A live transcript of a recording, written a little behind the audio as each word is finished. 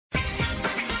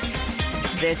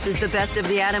This is the Best of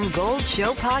the Adam Gold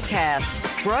Show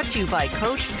podcast, brought to you by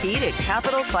Coach Pete at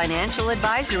Capital Financial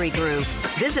Advisory Group.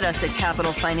 Visit us at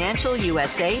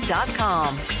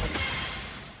capitalfinancialusa.com.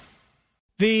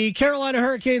 The Carolina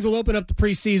Hurricanes will open up the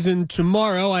preseason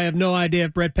tomorrow. I have no idea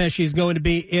if Brett Pesce is going to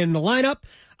be in the lineup.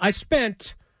 I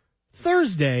spent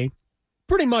Thursday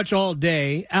pretty much all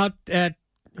day out at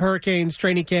Hurricanes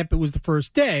training camp. It was the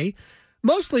first day,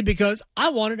 mostly because I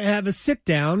wanted to have a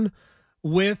sit-down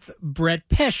with Brett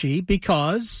Pesce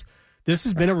because this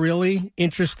has been a really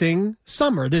interesting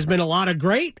summer. There's been a lot of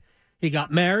great. He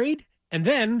got married, and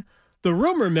then the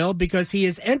rumor mill because he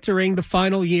is entering the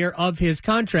final year of his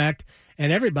contract,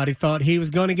 and everybody thought he was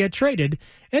going to get traded.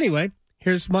 Anyway,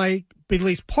 here's at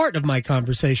least part of my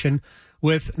conversation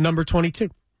with number 22.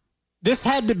 This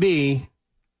had to be,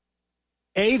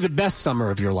 the best summer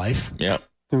of your life. Yep.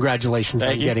 Congratulations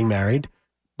on getting married.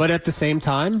 But at the same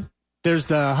time, there's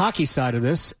the hockey side of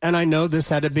this, and I know this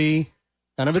had to be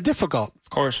kind of a difficult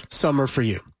summer for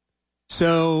you.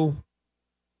 So,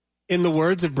 in the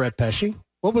words of Brett Pesce,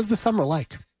 what was the summer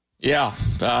like? Yeah,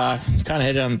 kind of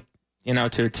hit him,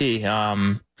 to a T.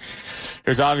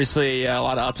 There's obviously a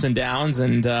lot of ups and downs,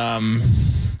 and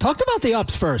talked about the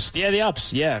ups first. Yeah, the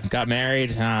ups. Yeah, got married,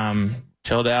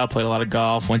 chilled out, played a lot of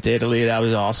golf, went to Italy. That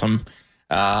was awesome.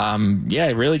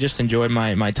 I really just enjoyed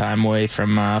my time away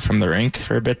from the rink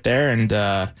for a bit there, and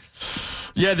the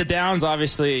downs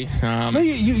obviously.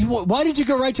 Why did you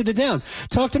go right to the downs?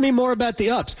 Talk to me more about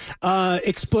the ups.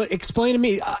 Explain to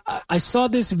me. I saw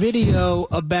this video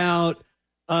about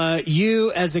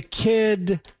you as a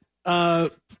kid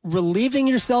relieving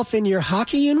yourself in your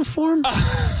hockey uniform.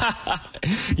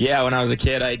 Yeah, when I was a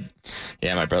kid,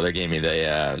 my brother gave me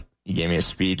he gave me a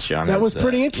speech on it. That was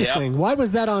pretty interesting. Yep. Why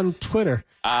was that on Twitter?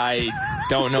 I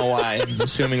don't know why. I'm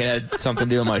assuming it had something to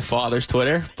do with my father's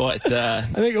Twitter, but I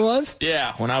think it was.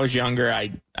 Yeah, when I was younger, I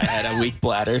had a weak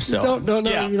bladder, so you don't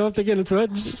have to get into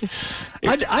it.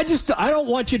 I don't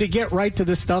want you to get right to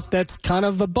the stuff that's kind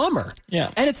of a bummer. Yeah,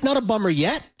 and it's not a bummer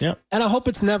yet. Yeah, and I hope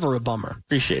it's never a bummer.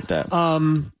 Appreciate that.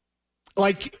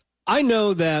 I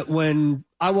know that when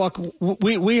I walk,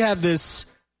 we have this.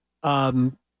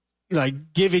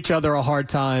 Give each other a hard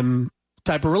time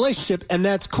type of relationship, and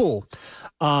that's cool.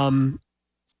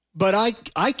 But I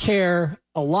care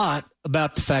a lot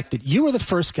about the fact that you were the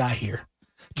first guy here.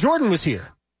 Jordan was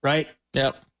here, right?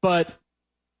 Yep. But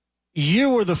you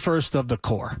were the first of the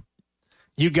core.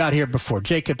 You got here before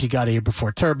Jacob. You got here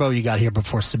before Turbo. You got here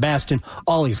before Sebastian.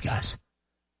 All these guys.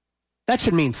 That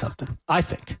should mean something, I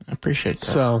think. I appreciate that.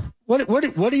 So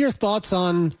what are your thoughts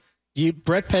on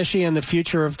Brett Pesce and the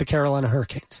future of the Carolina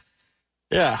Hurricanes?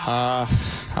 Yeah,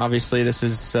 obviously this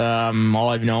is all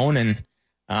I've known, and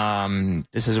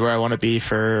this is where I want to be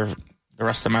for the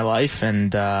rest of my life.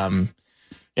 And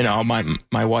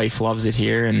my wife loves it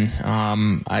here, and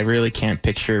I really can't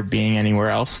picture being anywhere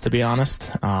else, to be honest.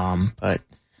 But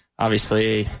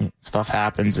obviously stuff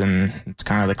happens, and it's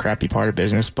kind of the crappy part of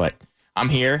business. But I'm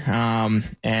here,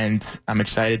 and I'm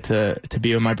excited to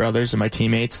be with my brothers and my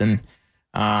teammates, and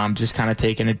just kind of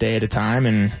taking it day at a time.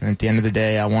 And at the end of the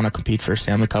day, I want to compete for a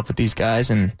Stanley Cup with these guys.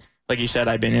 And like you said,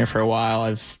 I've been here for a while.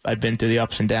 I've been through the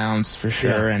ups and downs for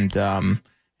sure. Yeah.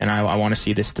 And I want to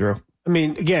see this through. I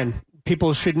mean, again,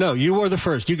 people should know you were the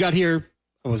first. You got here,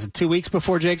 was it 2 weeks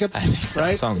before Jacob? I think so,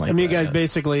 right? Something like I mean, that, you guys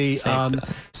basically,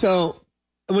 so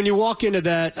when you walk into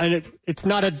that, and it's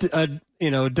not a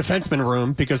defenseman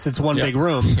room because it's one big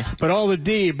room, but all the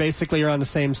D basically are on the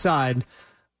same side.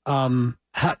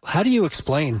 How do you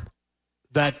explain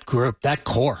that group, that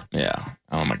core? Yeah.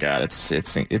 Oh my God,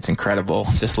 it's incredible.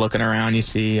 Just looking around, you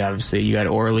see obviously you got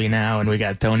Orly now, and we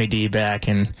got Tony D back,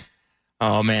 and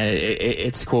oh man,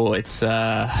 it's cool. It's we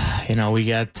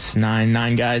got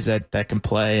nine guys that can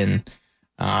play, and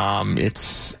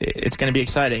it's going to be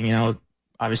exciting.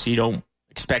 Obviously you don't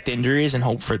expect injuries and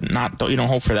you don't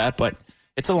hope for that, but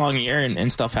it's a long year and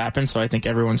stuff happens. So I think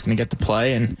everyone's going to get to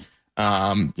play, and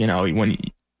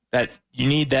you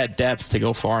need that depth to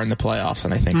go far in the playoffs.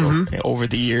 And I think over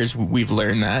the years, we've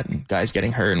learned that, and guys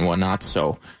getting hurt and whatnot.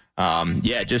 So,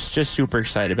 just super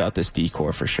excited about this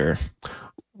D-core for sure.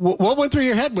 What went through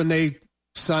your head when they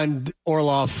signed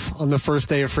Orlov on the first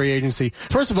day of free agency?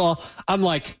 First of all, I'm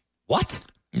like, what?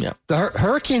 Yeah. The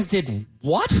Hurricanes did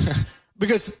what?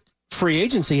 Because free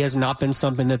agency has not been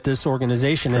something that this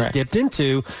organization has dipped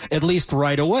into, at least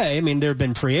right away. I mean, there have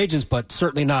been free agents, but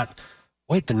certainly not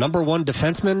the number one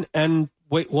defenseman and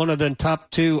one of the top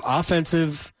two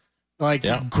offensive,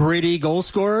 gritty goal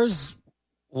scorers.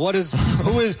 Who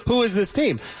is this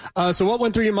team? So what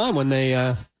went through your mind when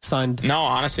they signed? No,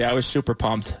 honestly, I was super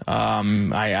pumped.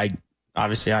 Throughout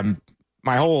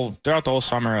the whole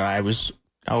summer, I was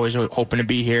always hoping to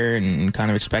be here and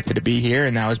kind of expected to be here,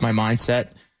 and that was my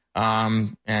mindset.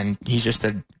 And he's just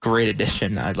a great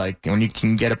addition. I like when you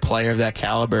can get a player of that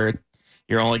caliber,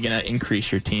 you're only going to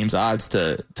increase your team's odds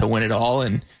to win it all,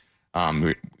 and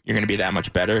you're going to be that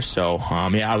much better. So,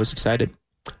 I was excited.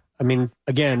 I mean,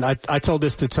 again, I told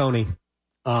this to Tony.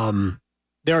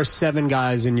 There are 7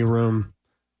 guys in your room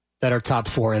that are top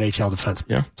 4 NHL defensemen.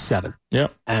 Yeah. 7. Yeah.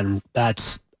 And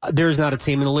there's not a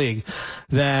team in the league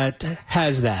that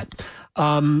has that.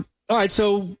 All right,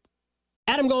 so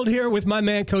Adam Gold here with my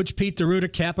man, Coach Pete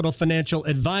DeRuta, Capital Financial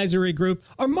Advisory Group.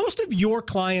 Are most of your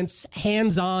clients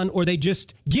hands-on, or they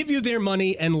just give you their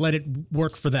money and let it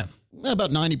work for them? About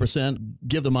 90%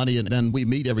 give the money, and then we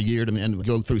meet every year and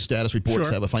go through status reports,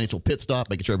 Sure. have a financial pit stop,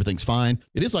 making sure everything's fine.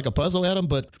 It is like a puzzle, Adam,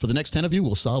 but for the next 10 of you,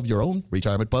 we'll solve your own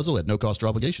retirement puzzle at no cost or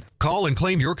obligation. Call and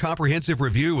claim your comprehensive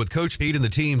review with Coach Pete and the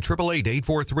team,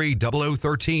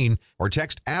 888-843-0013, or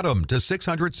text ADAM to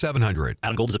 600-700.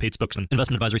 Adam Gold is a paid spokesman.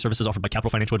 Investment advisory services offered by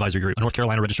Capital Financial Advisory Group, a North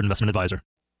Carolina registered investment advisor.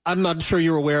 I'm not sure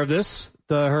you're aware of this.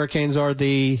 The Hurricanes are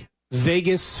the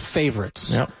Vegas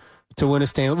favorites. Yep. To win a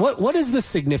Stanley. What is the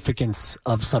significance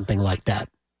of something like that?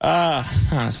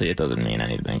 Honestly, it doesn't mean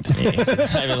anything to me.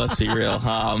 I mean, let's be real.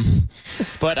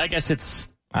 But I guess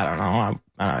I don't know.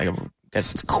 I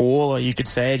guess it's cool, you could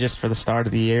say, just for the start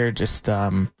of the year. Just,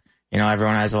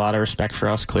 everyone has a lot of respect for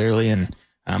us, clearly, and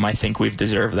I think we've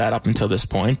deserved that up until this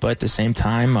point. But at the same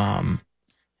time,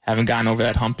 haven't gotten over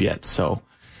that hump yet. So,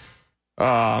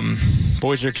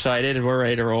 boys are excited. We're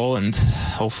ready to roll, and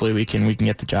hopefully we can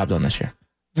get the job done this year.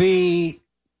 Because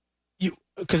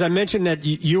I mentioned that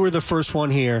you were the first one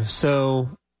here, so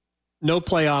no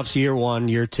playoffs year 1,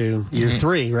 year 2, year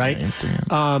 3, right? Yeah, year 3,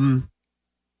 yeah.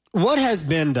 What has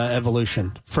been the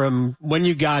evolution from when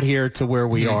you got here to where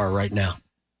we are right now?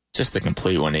 Just a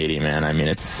complete 180, man. I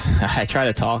mean, I try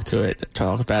to talk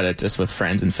about it just with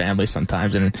friends and family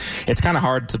sometimes, and it's kind of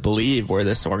hard to believe where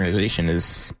this organization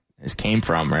is came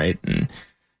from, right? And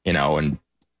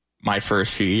my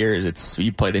first few years,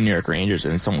 you play the New York Rangers,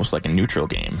 and it's almost like a neutral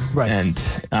game. Right. And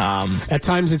at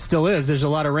times it still is. There's a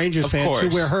lot of Rangers fans who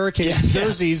wear Hurricane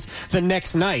jerseys the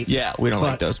next night. Yeah, we don't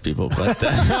like those people. But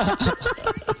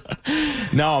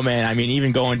no, man. I mean,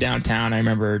 even going downtown, I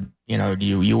remember,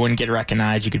 you wouldn't get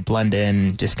recognized. You could blend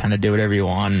in, just kind of do whatever you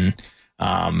want.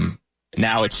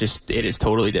 Now it is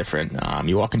totally different.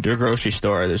 You walk into a grocery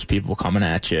store, there's people coming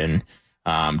at you, and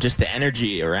just the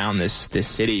energy around this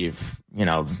city of,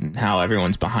 how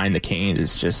everyone's behind the Canes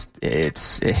is just,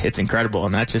 it's incredible.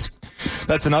 And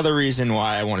that's another reason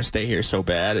why I want to stay here so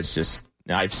bad. It's just,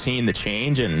 I've seen the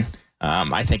change, and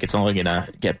I think it's only going to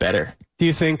get better. Do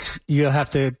you think you'll have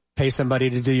to pay somebody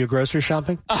to do your grocery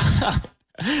shopping?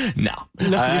 No.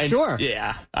 You sure?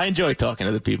 Yeah. I enjoy talking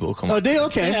to the people who come. Oh, do you?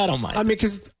 Okay. Yeah, I don't mind. I mean,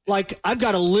 because I've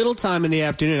got a little time in the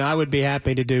afternoon. I would be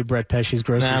happy to do Brett Pesce's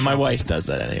grocery shopping. My wife does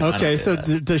that anyway. Okay, so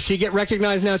does she get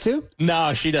recognized now too?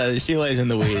 No, she does. She lays in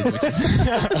the weeds.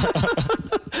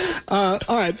 All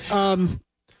right.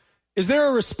 Is there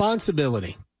a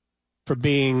responsibility for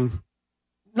being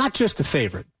not just a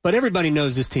favorite, but everybody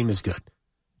knows this team is good?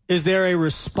 Is there a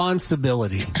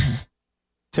responsibility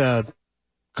to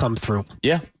come through?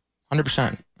 Yeah,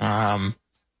 100%.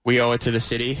 We owe it to the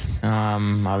city.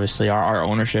 Obviously, our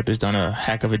ownership has done a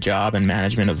heck of a job in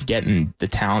management of getting the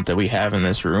talent that we have in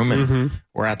this room, and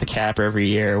we're at the cap every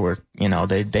year.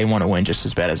 They want to win just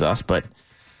as bad as us, but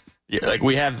I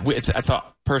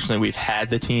thought personally we've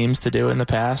had the teams to do it in the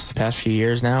past few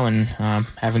years now, and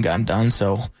haven't gotten done.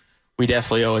 So we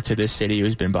definitely owe it to this city,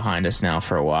 who's been behind us now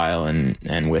for a while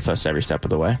and with us every step of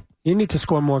the way. You need to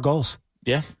score more goals.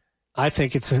 Yeah. I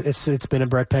think it's been a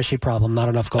Brett Pesce problem. Not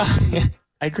enough goals.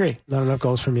 I agree. Not enough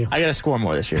goals from you. I got to score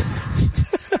more this year.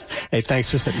 Hey,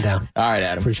 thanks for sitting down. All right,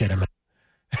 Adam. Appreciate it,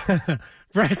 man.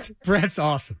 Brett's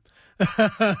awesome.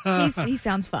 He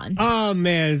sounds fun. Oh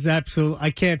man, it's absolute.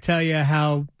 I can't tell you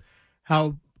how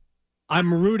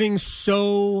I'm rooting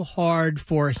so hard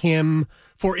for him,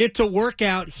 for it to work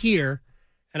out here.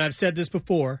 And I've said this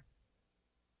before.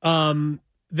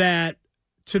 That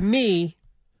to me,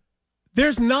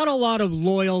 there's not a lot of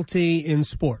loyalty in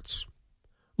sports.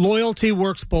 Loyalty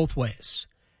works both ways.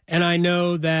 And I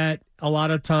know that a lot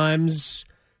of times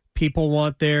people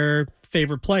want their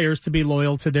favorite players to be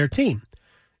loyal to their team.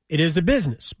 It is a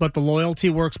business, but the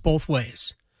loyalty works both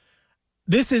ways.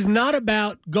 This is not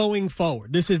about going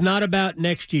forward. This is not about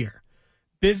next year.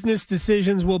 Business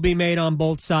decisions will be made on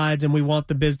both sides, and we want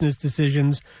the business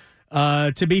decisions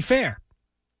to be fair.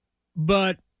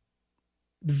 But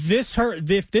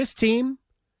if this team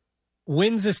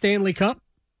wins the Stanley Cup,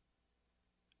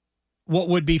 what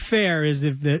would be fair is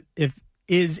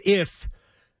if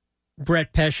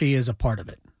Brett Pesce is a part of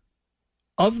it.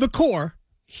 Of the core,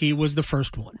 he was the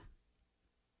first one.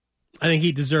 I think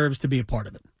he deserves to be a part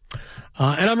of it.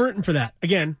 And I'm rooting for that.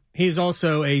 Again, he's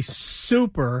also a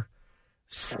super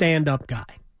stand-up guy.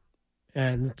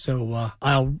 And so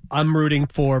I'm rooting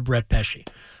for Brett Pesce.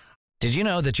 Did you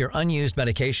know that your unused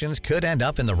medications could end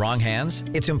up in the wrong hands?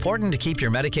 It's important to keep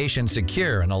your medications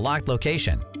secure in a locked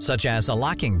location, such as a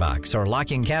locking box or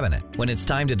locking cabinet. When it's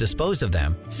time to dispose of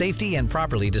them, safety and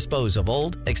properly dispose of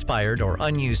old, expired, or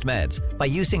unused meds by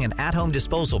using an at-home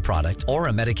disposal product or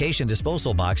a medication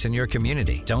disposal box in your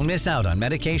community. Don't miss out on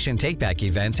medication take-back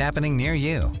events happening near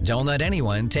you. Don't let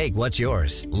anyone take what's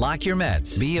yours. Lock your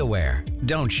meds. Be aware.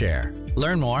 Don't share.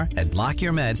 Learn more at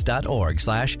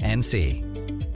lockyourmeds.org/NC.